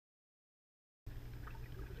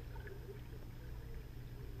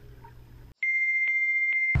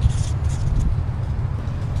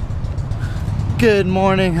Good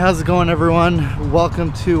morning, how's it going everyone?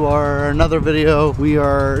 Welcome to another video. We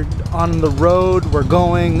are on the road, we're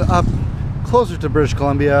going up closer to British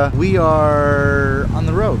Columbia. We are on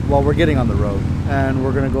the road, well we're getting on the road and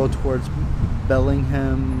we're gonna go towards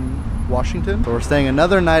Bellingham, Washington. So we're staying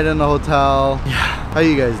another night in the hotel. Yeah, how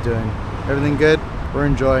you guys doing? Everything good? We're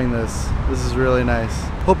enjoying this. This is really nice.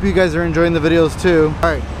 Hope you guys are enjoying the videos too. All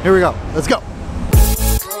right, here we go, let's go.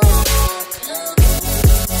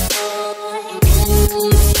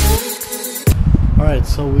 Alright,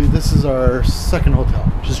 so this is our second hotel.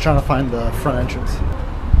 Just trying to find the front entrance.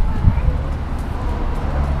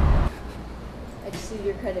 I just need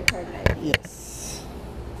your credit card number. Yes.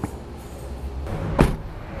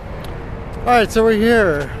 Alright, so we're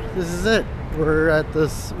here. This is it. We are at a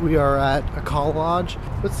Econo Lodge.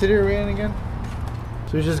 What city are we in again?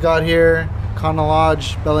 So we just got here. Econo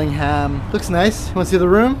Lodge, Bellingham. Looks nice. You want to see the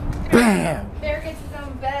room? Bam! Bear gets his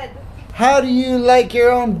own bed. How do you like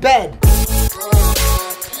your own bed?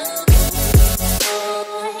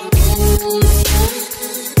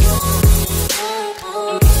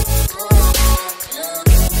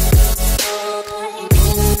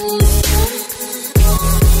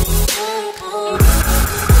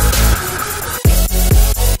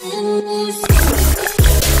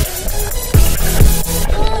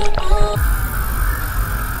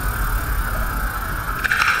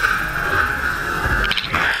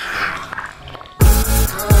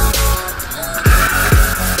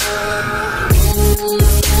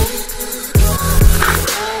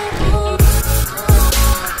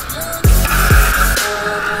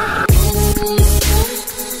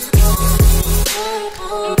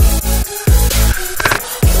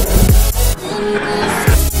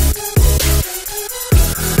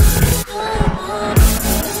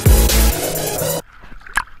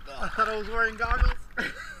 I thought I was wearing goggles.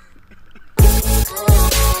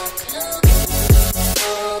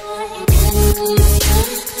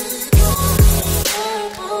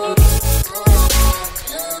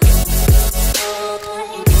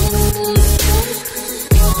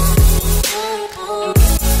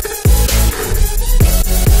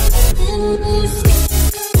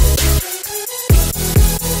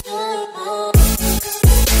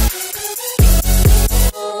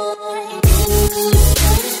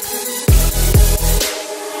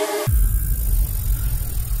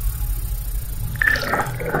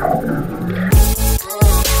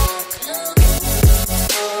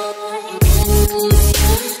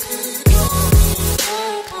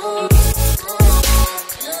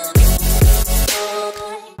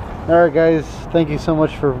 Alright guys, thank you so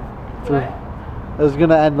much for I was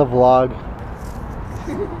gonna end the vlog.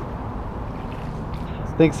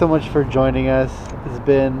 Thanks so much for joining us. It's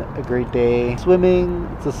been a great day. Swimming,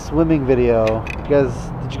 it's a swimming video.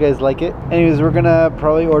 Did you guys like it? Anyways, we're gonna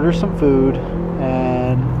probably order some food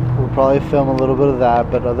and we'll probably film a little bit of that,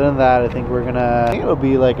 but other than that, I think it'll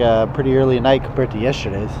be like a pretty early night compared to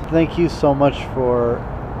yesterday's. Thank you so much for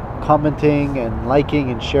commenting and liking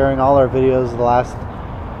and sharing all our videos the last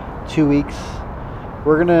 2 weeks.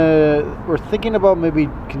 We're thinking about maybe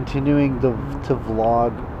continuing to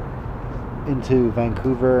vlog into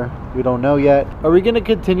Vancouver. We don't know yet. Are we gonna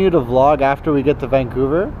continue to vlog after we get to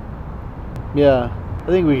Vancouver? Yeah, I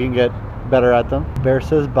think we can get better at them. Bear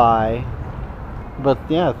says bye, but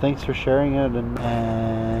yeah, thanks for sharing it,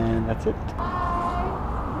 and that's it.